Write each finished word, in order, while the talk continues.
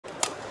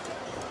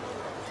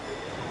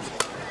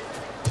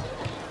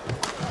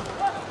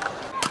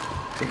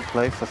Didn't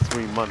play for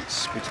 3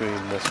 months between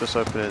the Swiss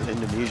Open and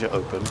Indonesia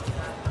Open.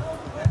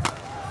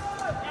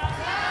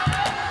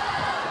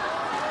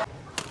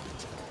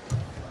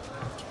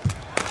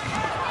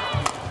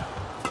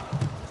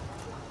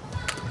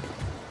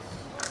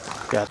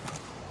 Yeah.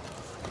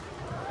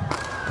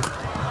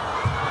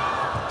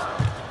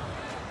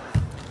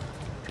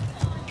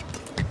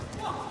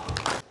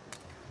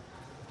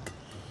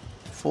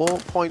 Four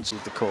points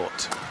of the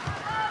court.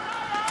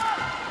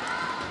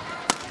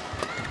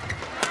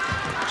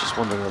 Just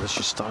wondering whether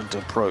she's starting to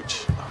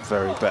approach her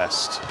very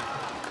best.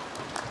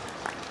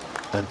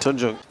 And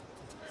Tunjung.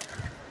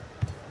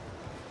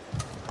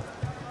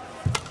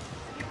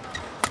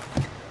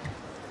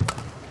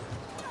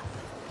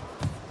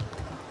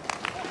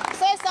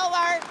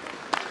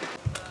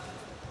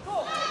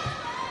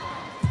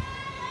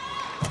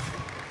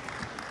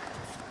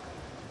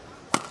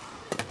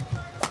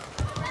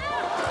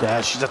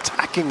 Yeah, she's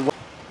attacking.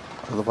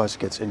 Otherwise, it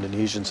gets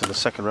Indonesians in the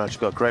second round. She's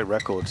got a great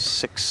record,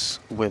 6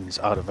 wins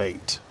out of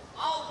 8.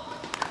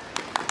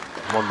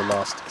 Won the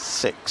last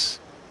 6.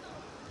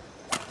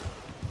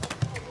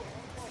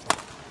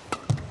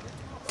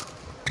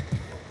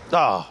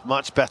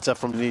 Much better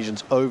from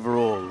Indonesians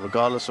overall,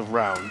 regardless of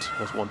round.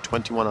 Has won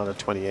 21 out of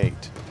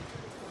 28.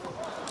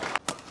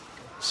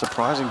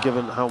 Surprising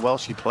given how well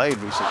she played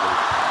recently.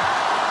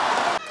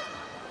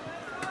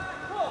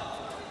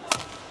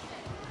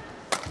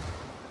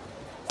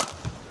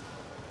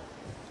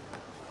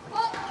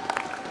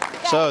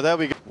 So there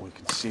we go. We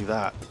can see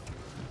that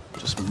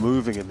just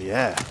moving in the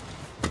air.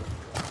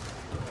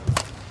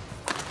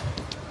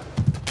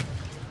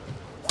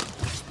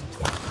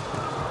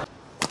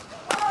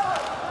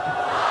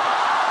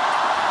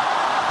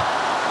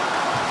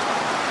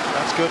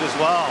 That's good as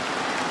well.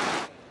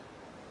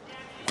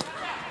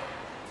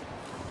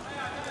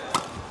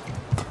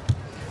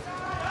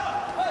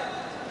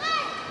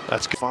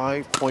 That's a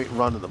 5-point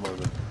run at the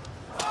moment.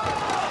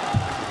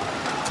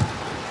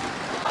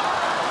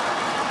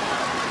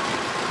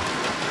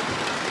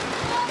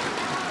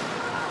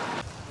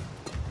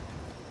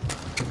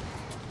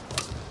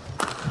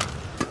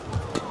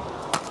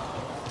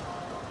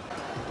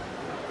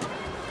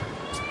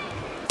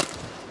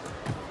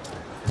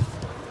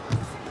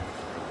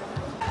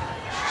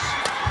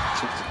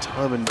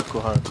 Time in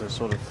Okuhara to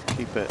sort of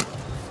keep it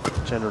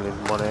generally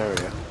in one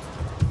area.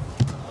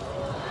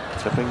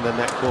 Flipping the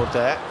net cord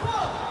there.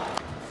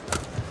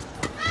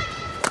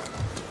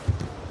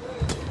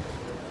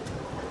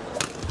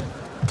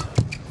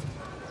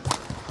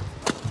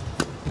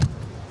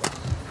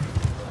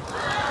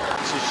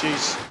 So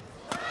she's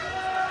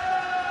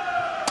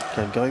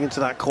again going into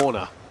that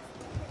corner.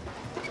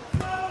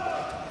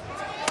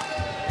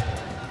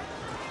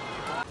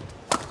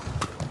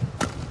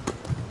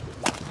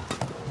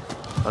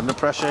 Under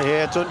pressure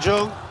here,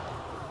 Tunjung.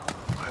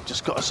 I've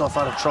just got herself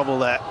out of trouble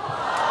there.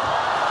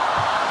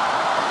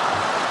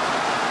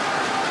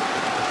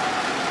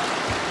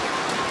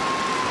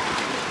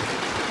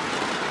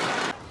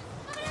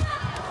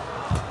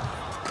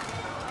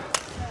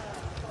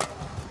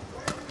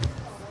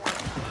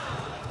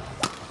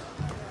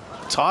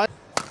 Tie.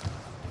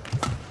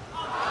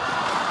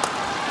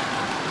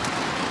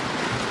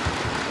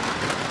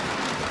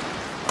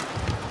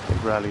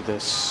 Big rally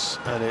this,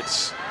 and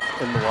it's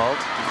in the world,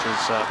 which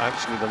is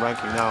actually the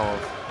ranking now of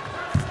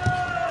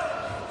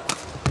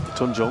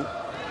Tunjung.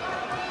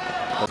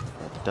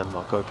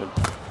 Denmark Open.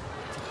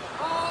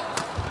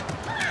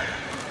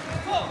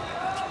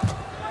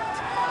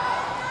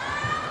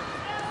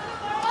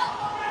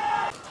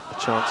 A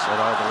chance at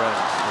either end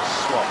to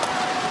swap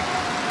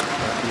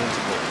at the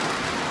interval.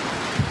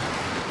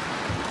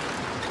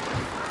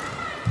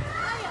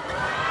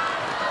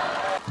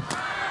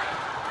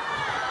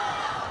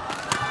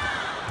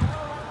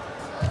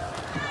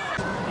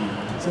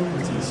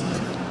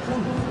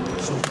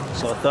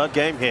 So a third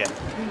game here.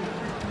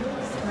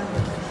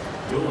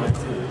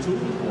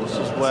 This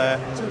is where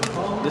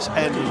this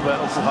end is where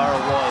Okuhara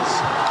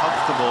was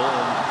comfortable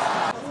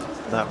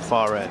in that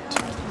far end.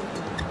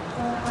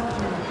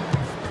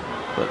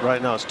 But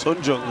right now it's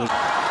Tunjung who's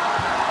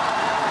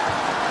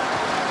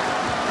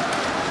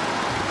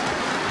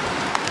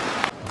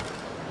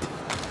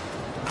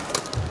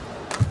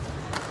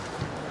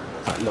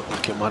that looked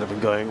like it might have been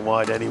going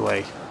wide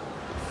anyway.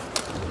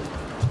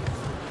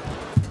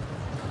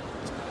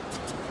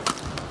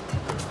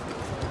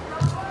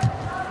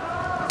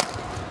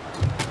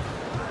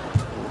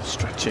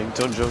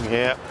 Tunjung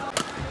here.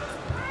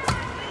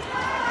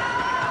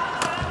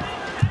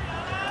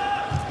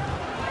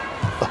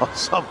 Oh,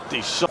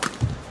 somebody shot.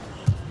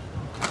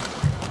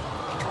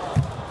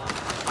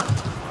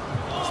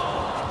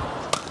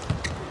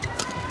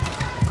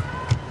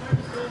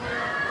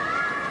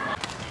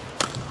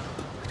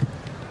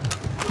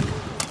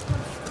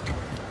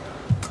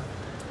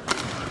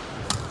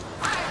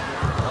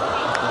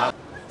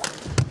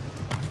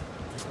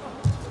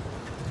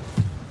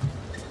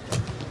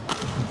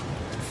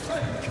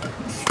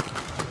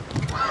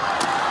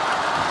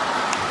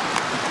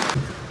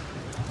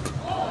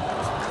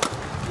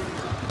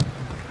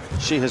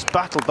 She has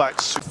battled back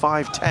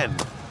 5-10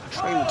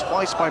 trailing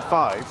twice by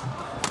 5.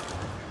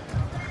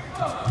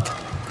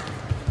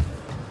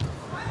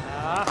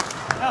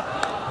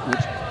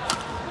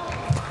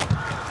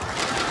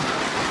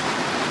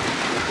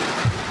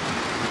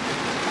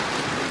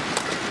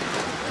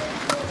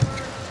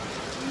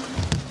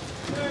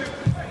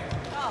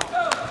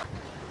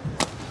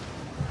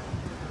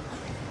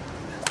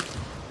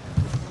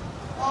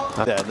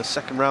 There in the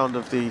second round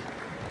of the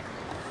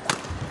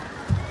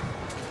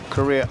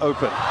Korea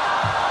Open.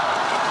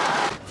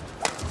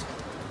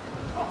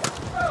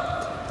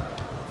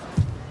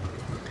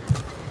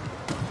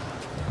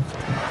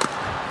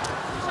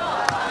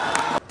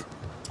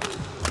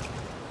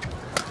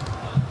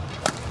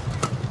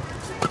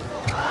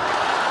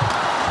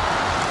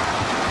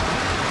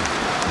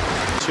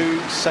 Two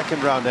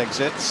second round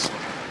exits.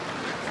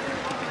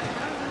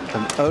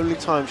 And the only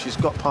time she's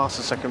got past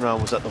the second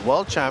round was at the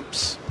World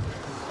Champs.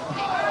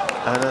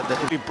 And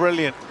it'd be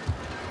brilliant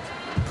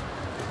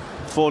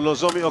for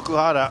Nozomi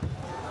Okuhara.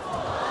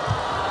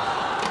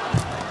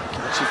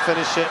 Can she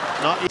finish it?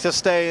 Not to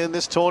stay in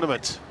this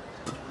tournament.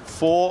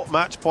 4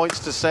 match points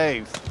to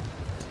save.